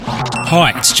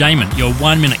Hi, it's Jamin, your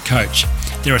 1 Minute Coach.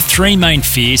 There are three main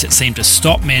fears that seem to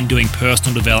stop men doing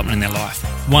personal development in their life.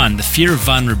 1. The fear of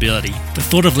vulnerability. The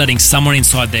thought of letting someone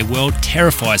inside their world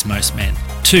terrifies most men.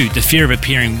 2. The fear of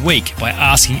appearing weak by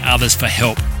asking others for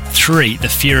help. 3. The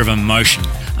fear of emotion.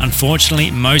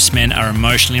 Unfortunately, most men are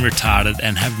emotionally retarded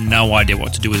and have no idea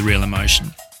what to do with real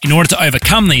emotion. In order to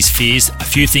overcome these fears, a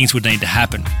few things would need to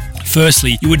happen.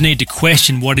 Firstly, you would need to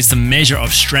question what is the measure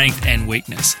of strength and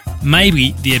weakness.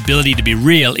 Maybe the ability to be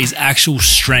real is actual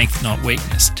strength, not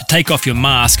weakness. To take off your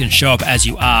mask and show up as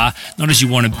you are, not as you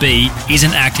want to be, is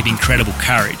an act of incredible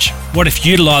courage. What if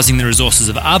utilising the resources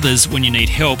of others when you need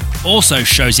help also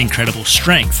shows incredible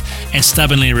strength, and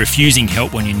stubbornly refusing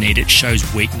help when you need it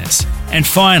shows weakness? And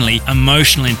finally,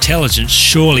 emotional intelligence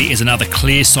surely is another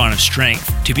clear sign of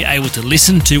strength. To be able to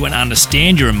listen to and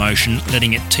understand your emotion,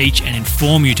 letting it teach and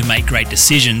inform you to make great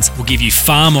decisions, will give you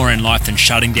far more in life than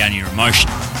shutting down your emotion.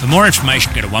 For more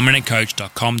information, go to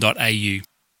oneminutecoach.com.au.